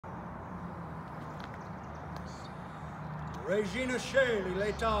Regina Caeli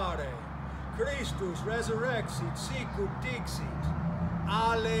laetare, Christus resurrexit, sicut dixit.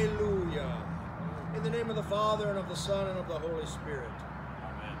 Alleluia. In the name of the Father, and of the Son, and of the Holy Spirit.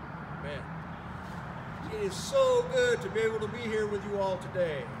 Amen. Amen. It is so good to be able to be here with you all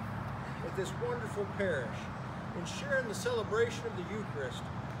today at this wonderful parish and sharing the celebration of the Eucharist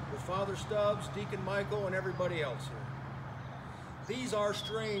with Father Stubbs, Deacon Michael, and everybody else here. These are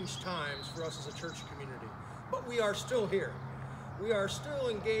strange times for us as a church community, but we are still here. We are still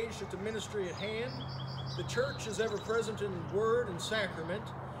engaged at the ministry at hand. The church is ever present in word and sacrament,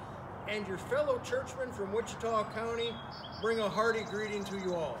 and your fellow churchmen from Wichita County bring a hearty greeting to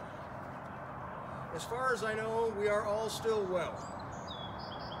you all. As far as I know, we are all still well.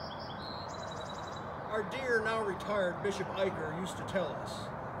 Our dear, now retired Bishop Eicher used to tell us,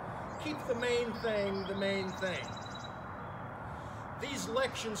 keep the main thing the main thing. These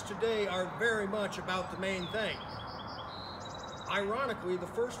lections today are very much about the main thing. Ironically, the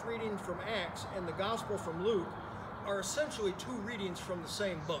first reading from Acts and the Gospel from Luke are essentially two readings from the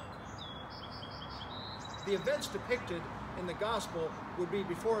same book. The events depicted in the Gospel would be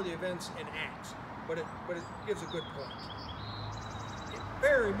before the events in Acts, but it gives a good point. It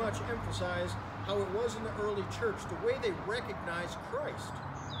very much emphasized how it was in the early church, the way they recognized Christ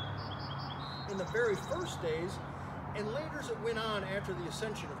in the very first days, and later as it went on after the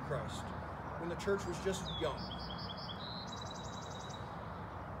ascension of Christ, when the church was just young.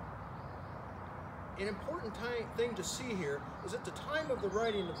 An important thing to see here is at the time of the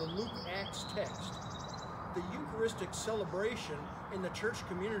writing of the Luke-Acts text, the Eucharistic celebration in the church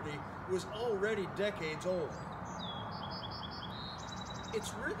community was already decades old.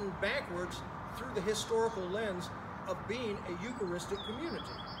 It's written backwards through the historical lens of being a Eucharistic community.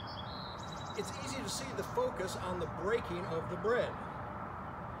 It's easy to see the focus on the breaking of the bread.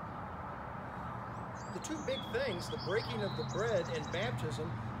 The two big things, the breaking of the bread and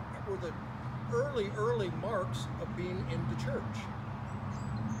baptism, were the early marks of being in the church.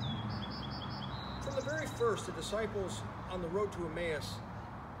 From the very first, the disciples on the road to Emmaus,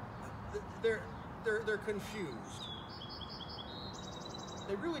 they're confused.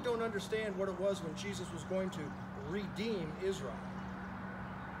 They really don't understand what it was when Jesus was going to redeem Israel.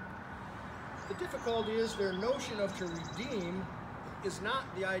 The difficulty is their notion of to redeem is not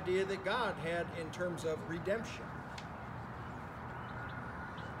the idea that God had in terms of redemption.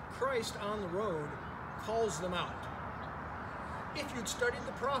 Christ on the road calls them out. If you'd studied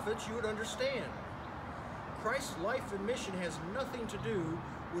the prophets, you would understand. Christ's life and mission has nothing to do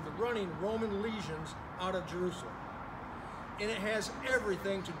with running Roman legions out of Jerusalem. And it has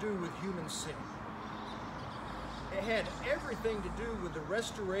everything to do with human sin. It had everything to do with the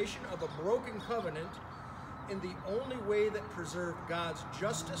restoration of a broken covenant in the only way that preserved God's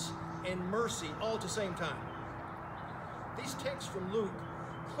justice and mercy all at the same time. These texts from Luke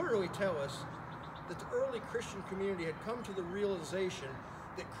clearly tell us that the early Christian community had come to the realization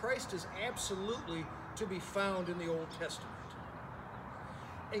that Christ is absolutely to be found in the Old Testament.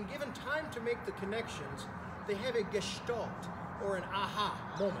 And given time to make the connections, they have a gestalt, or an aha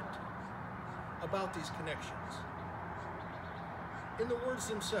moment, about these connections. In the words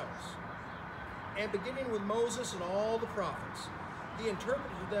themselves, and beginning with Moses and all the prophets, he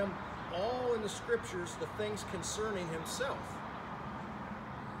interpreted to them all in the scriptures the things concerning himself.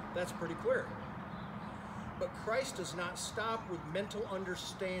 That's pretty clear. But Christ does not stop with mental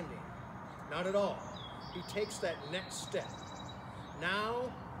understanding. Not at all. He takes that next step.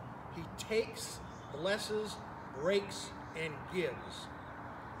 Now, he takes, blesses, breaks, and gives.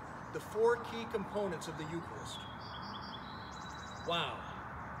 The four key components of the Eucharist. Wow.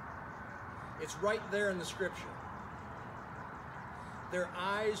 It's right there in the scripture. Their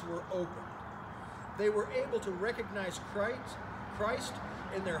eyes were opened. They were able to recognize Christ,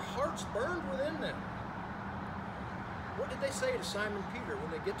 and their hearts burned within them. What did they say to Simon Peter when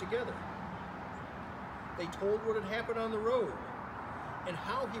they get together? They told what had happened on the road and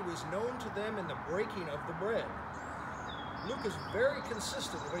how he was known to them in the breaking of the bread. Luke is very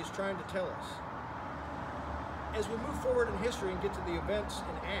consistent with what he's trying to tell us. As we move forward in history and get to the events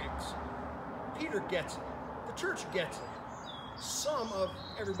in Acts, Peter gets it. The church gets it. Some of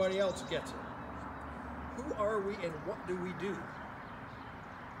everybody else gets it. Who are we and what do we do?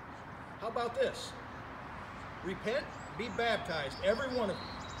 How about this? Repent, be baptized, every one of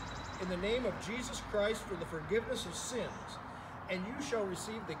you, in the name of Jesus Christ for the forgiveness of sins, and you shall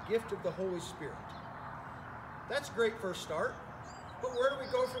receive the gift of the Holy Spirit. That's a great first start, but where do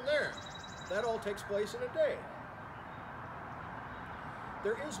we go from there? That all takes place in a day.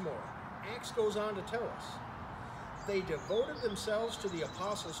 There is more. Acts goes on to tell us. They devoted themselves to the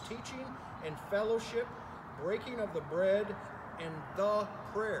apostles' teaching and fellowship, breaking of the bread, and the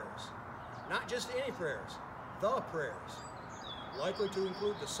prayers. Not just any prayers, the prayers. Likely to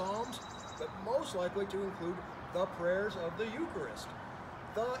include the Psalms, but most likely to include the prayers of the Eucharist.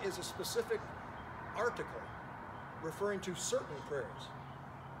 The is a specific article referring to certain prayers.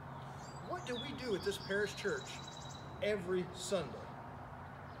 What do we do at this parish church every Sunday?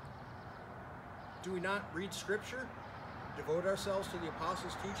 Do we not read Scripture, devote ourselves to the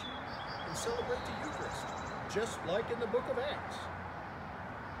Apostles' teaching, and celebrate the Eucharist, just like in the book of Acts?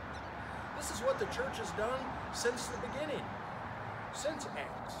 This is what the church has done since the beginning, since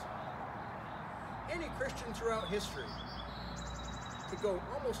Acts. Any Christian throughout history could go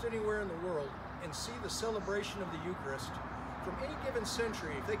almost anywhere in the world and see the celebration of the Eucharist from any given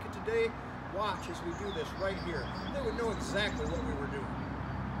century. If they could today watch as we do this right here, they would know exactly what we were doing.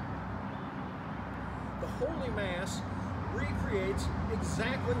 The Holy Mass recreates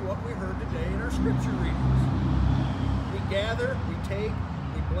exactly what we heard today in our scripture readings. We gather, we take,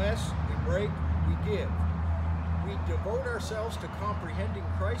 we bless, we break, we give. We devote ourselves to comprehending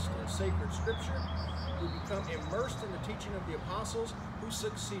Christ in sacred scripture. We become immersed in the teaching of the apostles who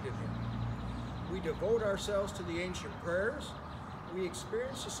succeeded him. We devote ourselves to the ancient prayers. We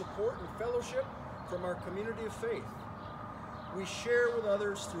experience the support and fellowship from our community of faith. We share with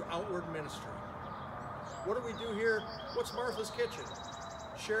others through outward ministry. What do we do here? What's Martha's Kitchen?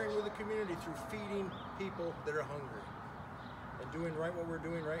 Sharing with the community through feeding people that are hungry and doing right what we're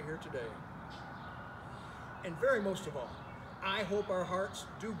doing right here today. And very most of all, I hope our hearts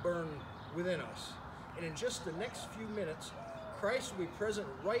do burn within us. And in just the next few minutes, Christ will be present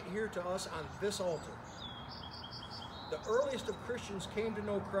right here to us on this altar. The earliest of Christians came to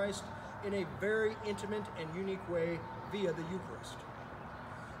know Christ in a very intimate and unique way via the Eucharist.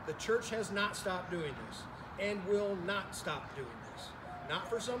 The church has not stopped doing this and will not stop doing this. Not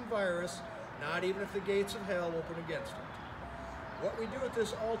for some virus, not even if the gates of hell open against it. What we do at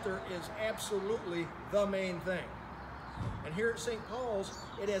this altar is absolutely the main thing. And here at St. Paul's,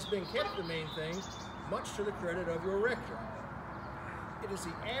 it has been kept the main thing, much to the credit of your rector. It is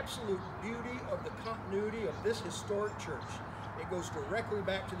the absolute beauty of the continuity of this historic church. It goes directly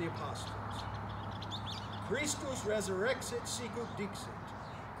back to the apostles. Christus resurrexit sicut dixit.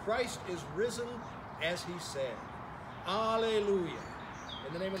 Christ is risen as he said. Alleluia.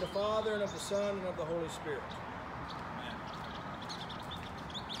 In the name of the Father, and of the Son, and of the Holy Spirit.